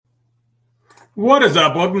What is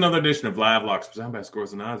up? Welcome to another edition of Live Locks presented by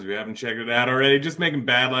Scores and Odds. If you haven't checked it out already, just making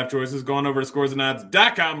bad life choices, going over to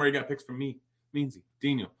scoresandodds.com where you got picks from me, Meansy,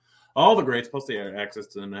 Dino, all the greats, plus they have access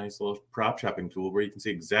to a nice little prop shopping tool where you can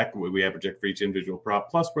see exactly what we have projected for each individual prop,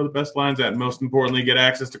 plus where the best lines at. And most importantly, get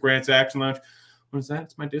access to Grant's Action Lounge. What is that?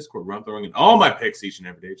 It's my Discord where I'm throwing in all my picks each and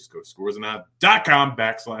every day. Just go to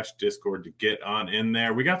scoresandodds.com/Discord to get on in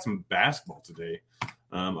there. We got some basketball today.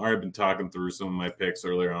 I've already been talking through some of my picks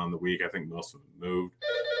earlier on in the week. I think most of them moved.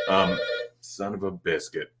 Son of a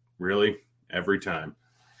biscuit. Really? Every time.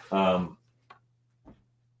 All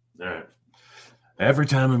right. Every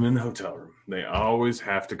time I'm in the hotel room, they always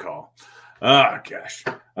have to call. Gosh.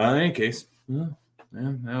 In any case, now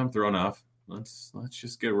I'm thrown off. Let's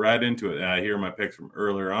just get right into it. Here are my picks from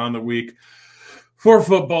earlier on the week for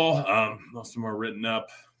football. Most of them are written up.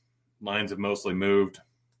 Lines have mostly moved.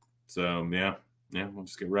 So, yeah, we'll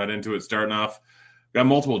just get right into it. Starting off, got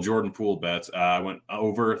multiple Jordan Poole bets. I went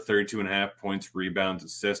over 32.5 points, rebounds,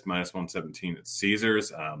 assists, -117 at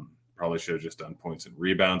Caesars. Probably should have just done points and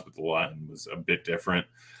rebounds, but the line was a bit different.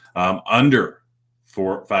 Under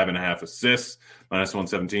 5.5 assists,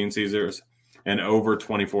 -117 Caesars, and over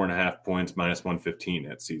 24.5 points, -115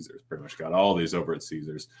 at Caesars. Pretty much got all these over at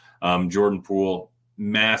Caesars. Jordan Poole,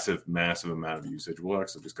 massive amount of usage. We'll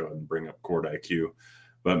actually just go ahead and bring up Court IQ.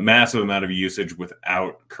 But massive amount of usage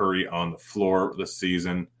without Curry on the floor this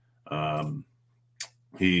season.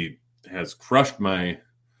 He has crushed my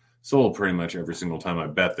soul pretty much every single time I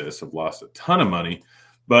bet this. I've lost a ton of money,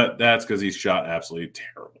 but that's because he's shot absolutely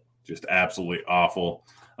terrible. Just absolutely awful.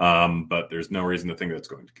 But there's no reason to think that's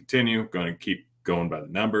going to continue. Going to keep going by the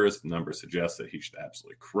numbers. The numbers suggest that he should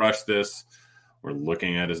absolutely crush this. We're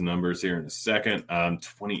looking at his numbers here in a second.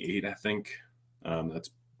 28, I think.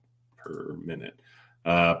 That's per minute.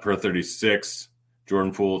 Per 36,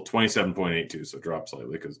 Jordan Poole, 27.82, so dropped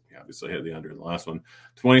slightly because he obviously hit the under in the last one.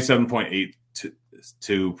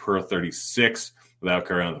 27.82 per 36 without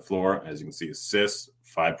Curry on the floor. As you can see, assists,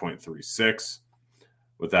 5.36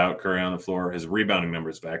 without Curry on the floor. His rebounding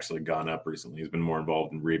numbers have actually gone up recently. He's been more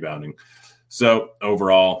involved in rebounding. So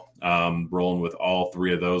overall, rolling with all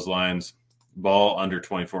three of those lines. Ball under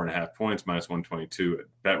 24.5 points, -122 at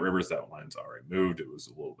Bet Rivers. That line's already moved. It was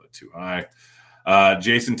a little bit too high.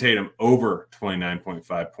 Jason Tatum over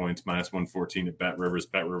 29.5 points, -114 at Bet Rivers.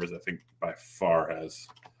 Bet Rivers, I think, by far has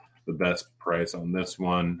the best price on this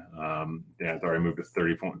one. It's already moved to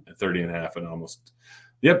 30.5 and almost.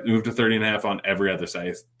 Yep, moved to 30.5 on every other side.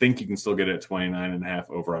 I think you can still get it at 29.5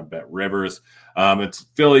 over on Bet Rivers. It's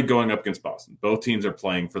Philly going up against Boston. Both teams are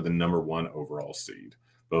playing for the number one overall seed.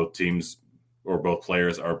 Both teams or both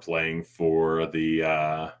players are playing for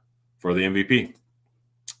the MVP.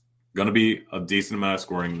 Going to be a decent amount of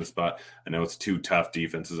scoring in the spot. I know it's two tough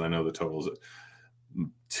defenses. I know the total's at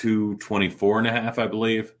 224.5, I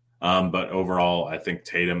believe. But overall, I think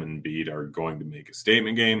Tatum and Embiid are going to make a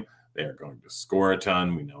statement game. They are going to score a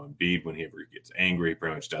ton. We know Embiid, whenever he gets angry, he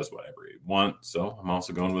pretty much does whatever he wants. So I'm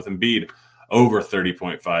also going with Embiid over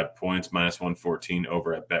 30.5 points, -114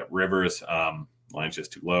 over at Bet Rivers. Line's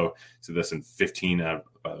just too low. So this in 15 out.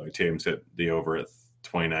 By the way, Tatum's hit the over at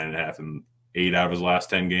 29.5 and 8 out of his last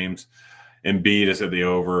 10 games. Embiid has hit the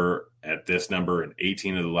over at this number in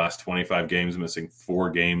 18 of the last 25 games, missing 4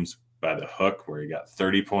 games by the hook where he got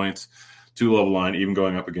 30 points. Too low line, even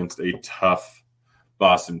going up against a tough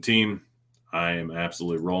Boston team. I am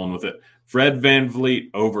absolutely rolling with it. Fred VanVleet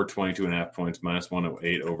over 22.5 points,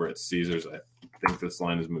 -108 over at Caesars. I think this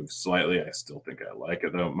line has moved slightly. I still think I like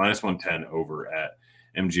it, though. -110 over at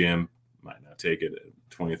MGM. Might not take it at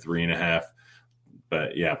 23.5.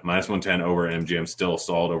 But yeah, -110 over at MGM, still a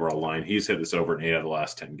solid overall line. He's hit this over in 8 out of the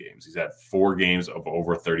last 10 games. He's had 4 games of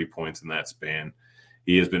over 30 points in that span.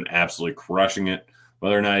 He has been absolutely crushing it.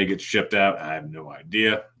 Whether or not he gets shipped out, I have no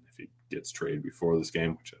idea. If he gets traded before this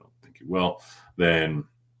game, which I don't think he will, then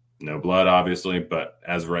no blood, obviously. But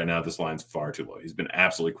as of right now, this line's far too low. He's been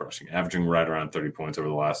absolutely crushing, averaging right around 30 points over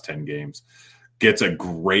the last 10 games. Gets a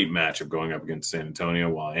great matchup going up against San Antonio.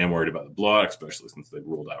 While I am worried about the blowout, especially since they've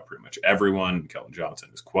ruled out pretty much everyone. Keldon Johnson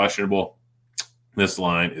is questionable. This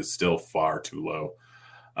line is still far too low.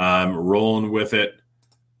 I'm rolling with it.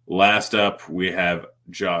 Last up, we have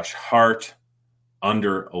Josh Hart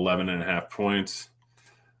under 11.5 points.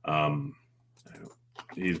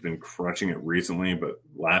 He's been crushing it recently, but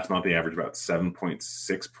last month he averaged about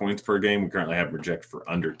 7.6 points per game. We currently have him projected for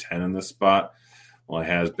under 10 in this spot. Well, he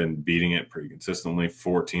has been beating it pretty consistently.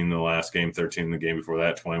 14 in the last game, 13 in the game before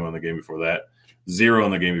that, 21 in the game before that, 0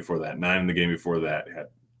 in the game before that, 9 in the game before that. Had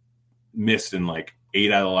missed in like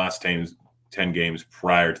 8 out of the last 10 games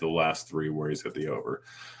prior to the last 3 where he's hit the over.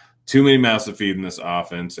 Too many mouths to feed in this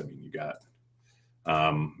offense. I mean, you got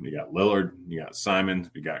You got Lillard, you got Simon,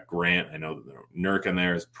 you got Grant. I know that Nurk in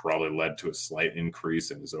there has probably led to a slight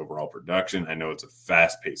increase in his overall production. I know it's a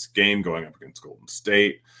fast-paced game going up against Golden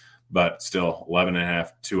State, but still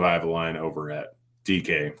 11.5, too high of a line over at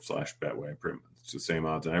DK/Betway. It's the same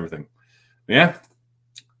odds and everything. Yeah,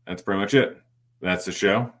 that's pretty much it. That's the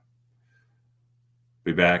show.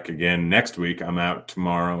 Be back again next week. I'm out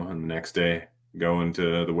tomorrow and the next day going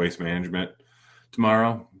to the Waste Management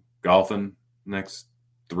tomorrow, golfing next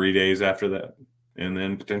 3 days after that, and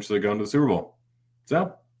then potentially going to the Super Bowl.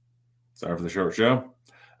 So, sorry for the short show.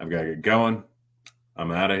 I've got to get going.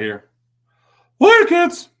 I'm out of here. Later,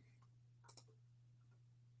 kids.